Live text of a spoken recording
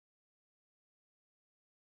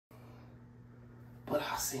But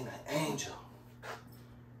I seen an angel.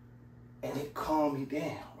 And it calmed me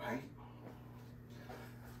down, right?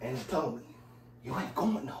 And it told me, you ain't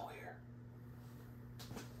going nowhere.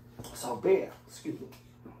 So bam, excuse me.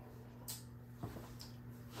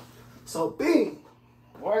 So bing,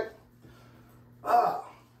 right?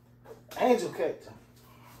 Angel came to me.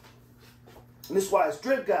 And this is why it's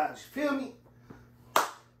drip guys, you feel me?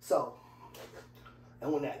 So,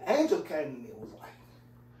 and when that angel came to me, it was like,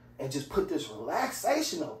 and just put this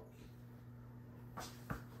relaxation on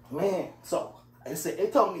me. Man, so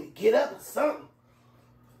it told me to get up or something.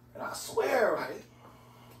 And I swear, right?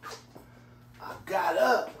 I got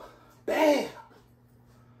up. Bam.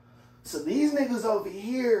 So these niggas over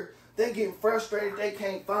here, they getting frustrated. They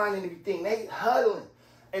can't find anything. They huddling.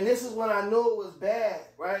 And this is when I knew it was bad,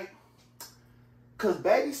 right? Because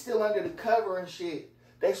baby's still under the cover and shit.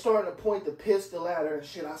 They starting to point the pistol at her and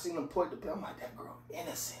shit. I seen them point the pistol. I'm like, that girl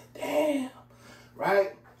innocent. Damn.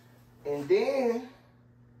 Right? And then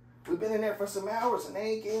we've been in there for some hours and they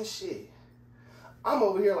ain't getting shit. I'm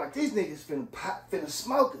over here like these niggas finna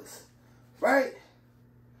smoke us. Right?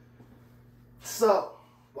 So,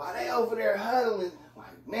 while they over there huddling,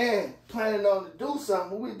 like, man, planning on to do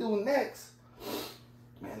something, what we do next?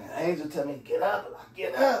 Man, the angel tell me to get up, and I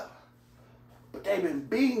get up. But they been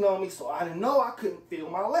beating on me, so I didn't know I couldn't feel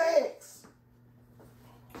my legs.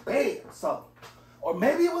 Bam. So, or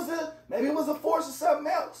maybe it was a force or something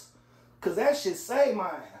else. Cause that shit saved my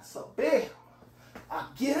ass. So bam. I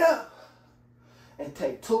get up and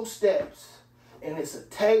take 2 steps. And it's a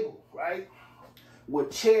table, right?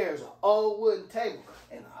 With chairs, an old wooden table.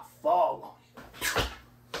 And I fall on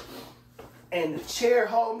it. And the chair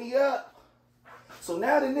hold me up. So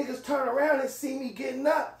now the niggas turn around and see me getting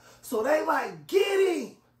up. So they like, get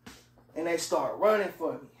him. And they start running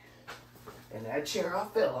for me. And that chair I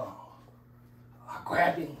fell on, I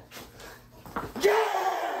grabbed him.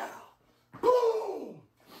 Yeah! Boom!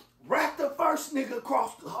 Wrapped the first nigga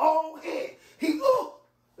across the whole head. He,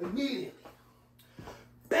 immediately.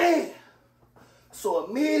 Bam! So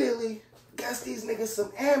immediately, guess these niggas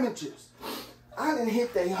some amateurs. I done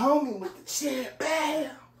hit they homie with the chair.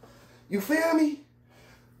 Bam! You feel me?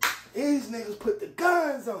 These niggas put the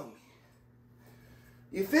guns on me.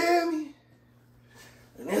 You feel me?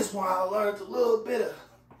 And that's why I learned a little bit of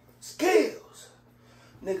skills.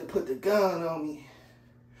 Nigga put the gun on me.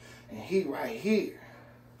 And he right here.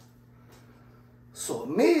 So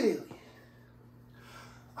immediately,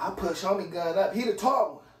 I push homie gun up. He the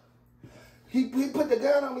tall one. He put the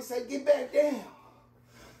gun on me, say, get back down.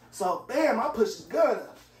 So bam, I push his gun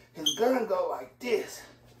up. His gun go like this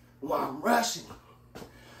while I'm rushing him.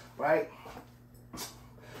 Right?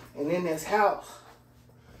 And in this house,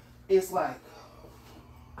 it's like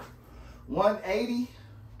 180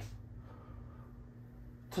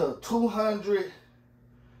 to 200,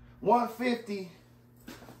 150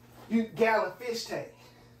 gallon fish tank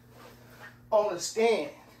on the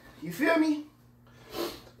stand. You feel me?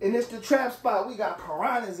 And it's the trap spot. We got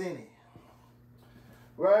piranhas in it.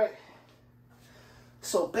 Right?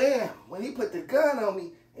 So bam, when he put the gun on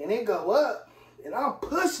me and it go up, and I'm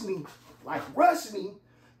pushing him, like rushing him,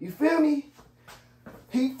 you feel me?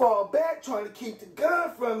 He fall back trying to keep the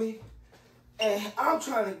gun from me, and I'm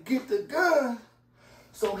trying to get the gun,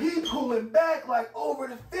 so he pulling back like over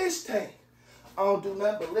the fish tank. I don't do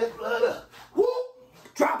nothing but lift blood up. Whoop!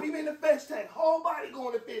 Drop him in the fish tank. Whole body go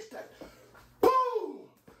in the fish tank. Boom!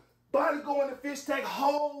 Body go in the fish tank.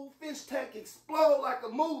 Whole fish tank explode like a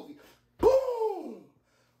movie. Boom!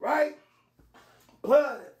 Right?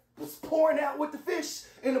 Blood was pouring out with the fish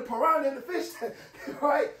in the piranha in the fish tank,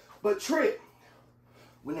 right? But trip,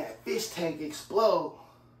 when that fish tank explode,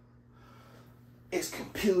 it's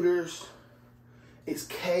computers, it's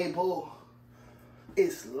cable,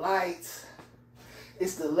 it's lights,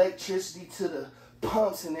 it's the electricity to the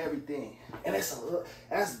pumps and everything. And that's a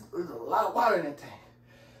lot of water in that tank.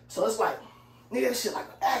 So it's like, nigga, that shit like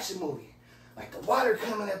an action movie. Like the water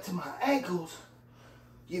coming up to my ankles,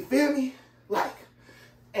 you feel me? Like,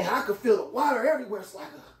 and I could feel the water everywhere. It's like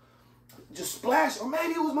a just splash, or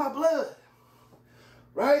maybe it was my blood.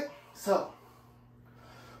 Right? So,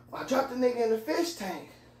 I dropped the nigga in the fish tank.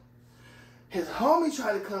 His homie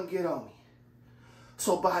tried to come get on me.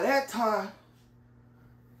 So by that time,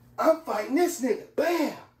 I'm fighting this nigga.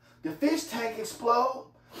 Bam! The fish tank explode.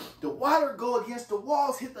 The water go against the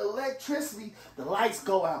walls, hit the electricity. The lights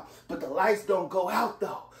go out. But the lights don't go out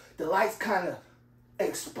though. The lights kind of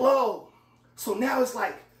explode. So now it's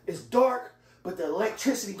like, it's dark, but the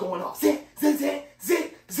electricity going off. Zit, zit, zit,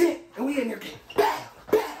 zit, zit. And we in there getting bam,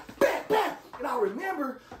 bam, bam, bam. And I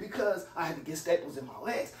remember, because I had to get staples in my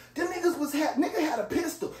legs, them niggas nigga had a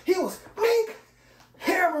pistol. He was, mink,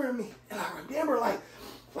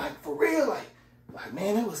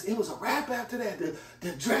 after that,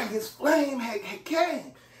 the dragon's flame had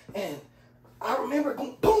came. And I remember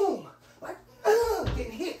going boom, like,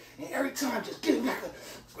 getting hit. And every time just getting back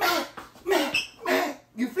man.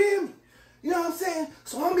 You feel me? You know what I'm saying?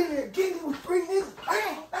 So I'm in there getting it with 3 niggas.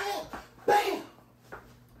 Bam.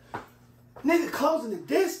 Nigga closing the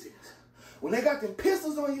distance. When they got them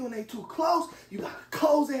pistols on you and they too close, you gotta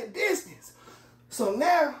close that distance. So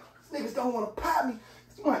now, niggas don't want to pop me.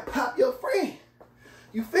 You might pop your friend.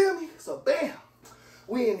 You feel me? So bam,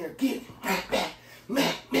 we in there getting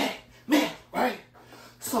man, right?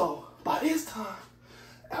 So by this time,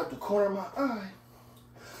 out the corner of my eye,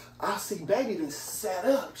 I see baby done sat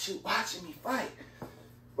up. She watching me fight,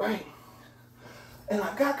 right? And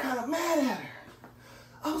I got kind of mad at her.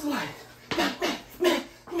 I was like, man,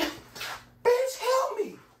 bitch, help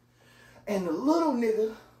me. And the little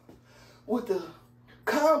nigga with the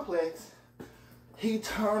complex, he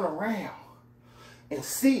turned around and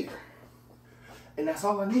see her. And that's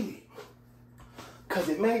all I needed. Because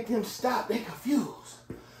it made them stop. They confused.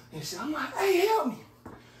 And shit, I'm like, hey, help me.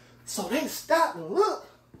 So they stopped and looked.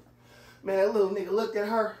 Man, that little nigga looked at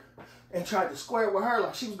her and tried to square with her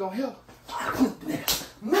like she was going to help.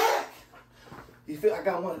 Mac! You feel I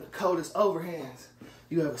got one of the coldest overhands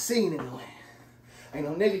you ever seen in the land. Ain't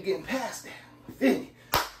no nigga getting past that. You feel me?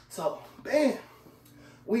 So, bam.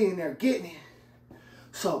 We in there getting it.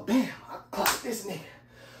 So, bam. I clocked this nigga.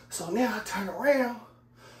 So now I turn around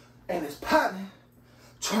and it's partner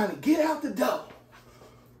trying to get out the door.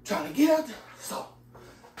 So,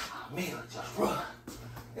 I immediately just run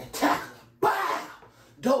and tackle him. Bow!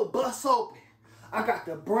 Door busts open. I got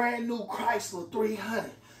the brand new Chrysler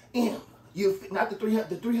 300M. Not the 300,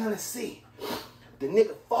 the 300C. The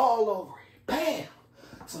nigga fall over it. Bam!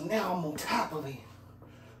 So now I'm on top of him.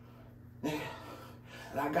 Nigga.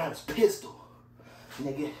 And I got his pistol.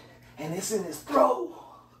 Nigga. And it's in his throat.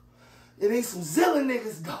 It ain't some Zilla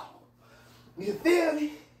niggas though. You feel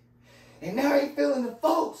me? And now he feeling the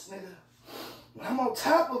force, nigga. When I'm on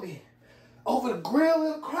top of him. Over the grill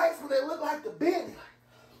of the Chrysler that look like the Bentley.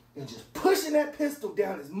 And just pushing that pistol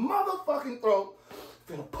down his motherfucking throat.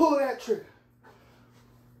 Finna pull that trigger.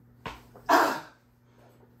 Ah!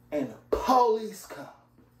 And the police come.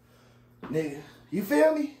 Nigga, you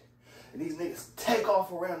feel me? And these niggas take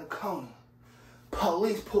off around the corner.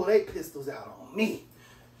 Police pull their pistols out on me.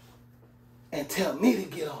 And tell me to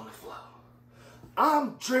get on the floor.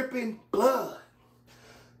 I'm dripping blood.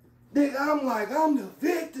 Nigga, I'm like, I'm the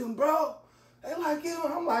victim, bro. They like, you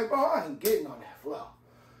know, I'm like, bro, I ain't getting on that floor.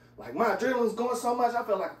 Like, my adrenaline's going so much, I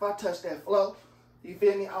felt like if I touched that floor, you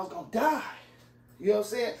feel me, I was gonna die. You know what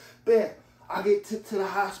I'm saying? But I get to the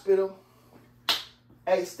hospital,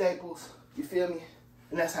 8 staples, you feel me?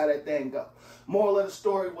 And that's how that thing go. Moral of the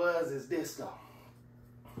story is this though.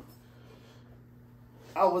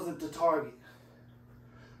 I wasn't the target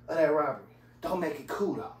of that robbery. Don't make it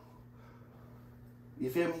cool though.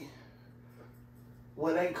 You feel me?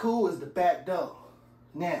 What ain't cool is the back door.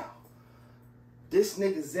 Now, this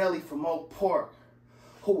nigga Zelly from Oak Park,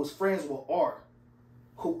 who was friends with Art,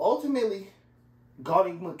 who ultimately got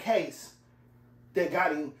him a case that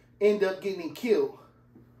got him, end up getting him killed,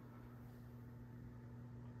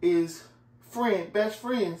 is best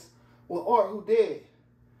friends with Art, who dead.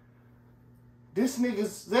 This nigga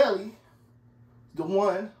Zelly, the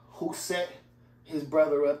one who set his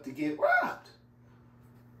brother up to get robbed.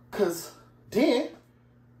 Cause then,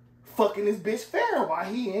 fucking this bitch Farrah while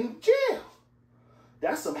he in jail.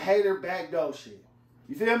 That's some hater backdoor shit.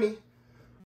 You feel me?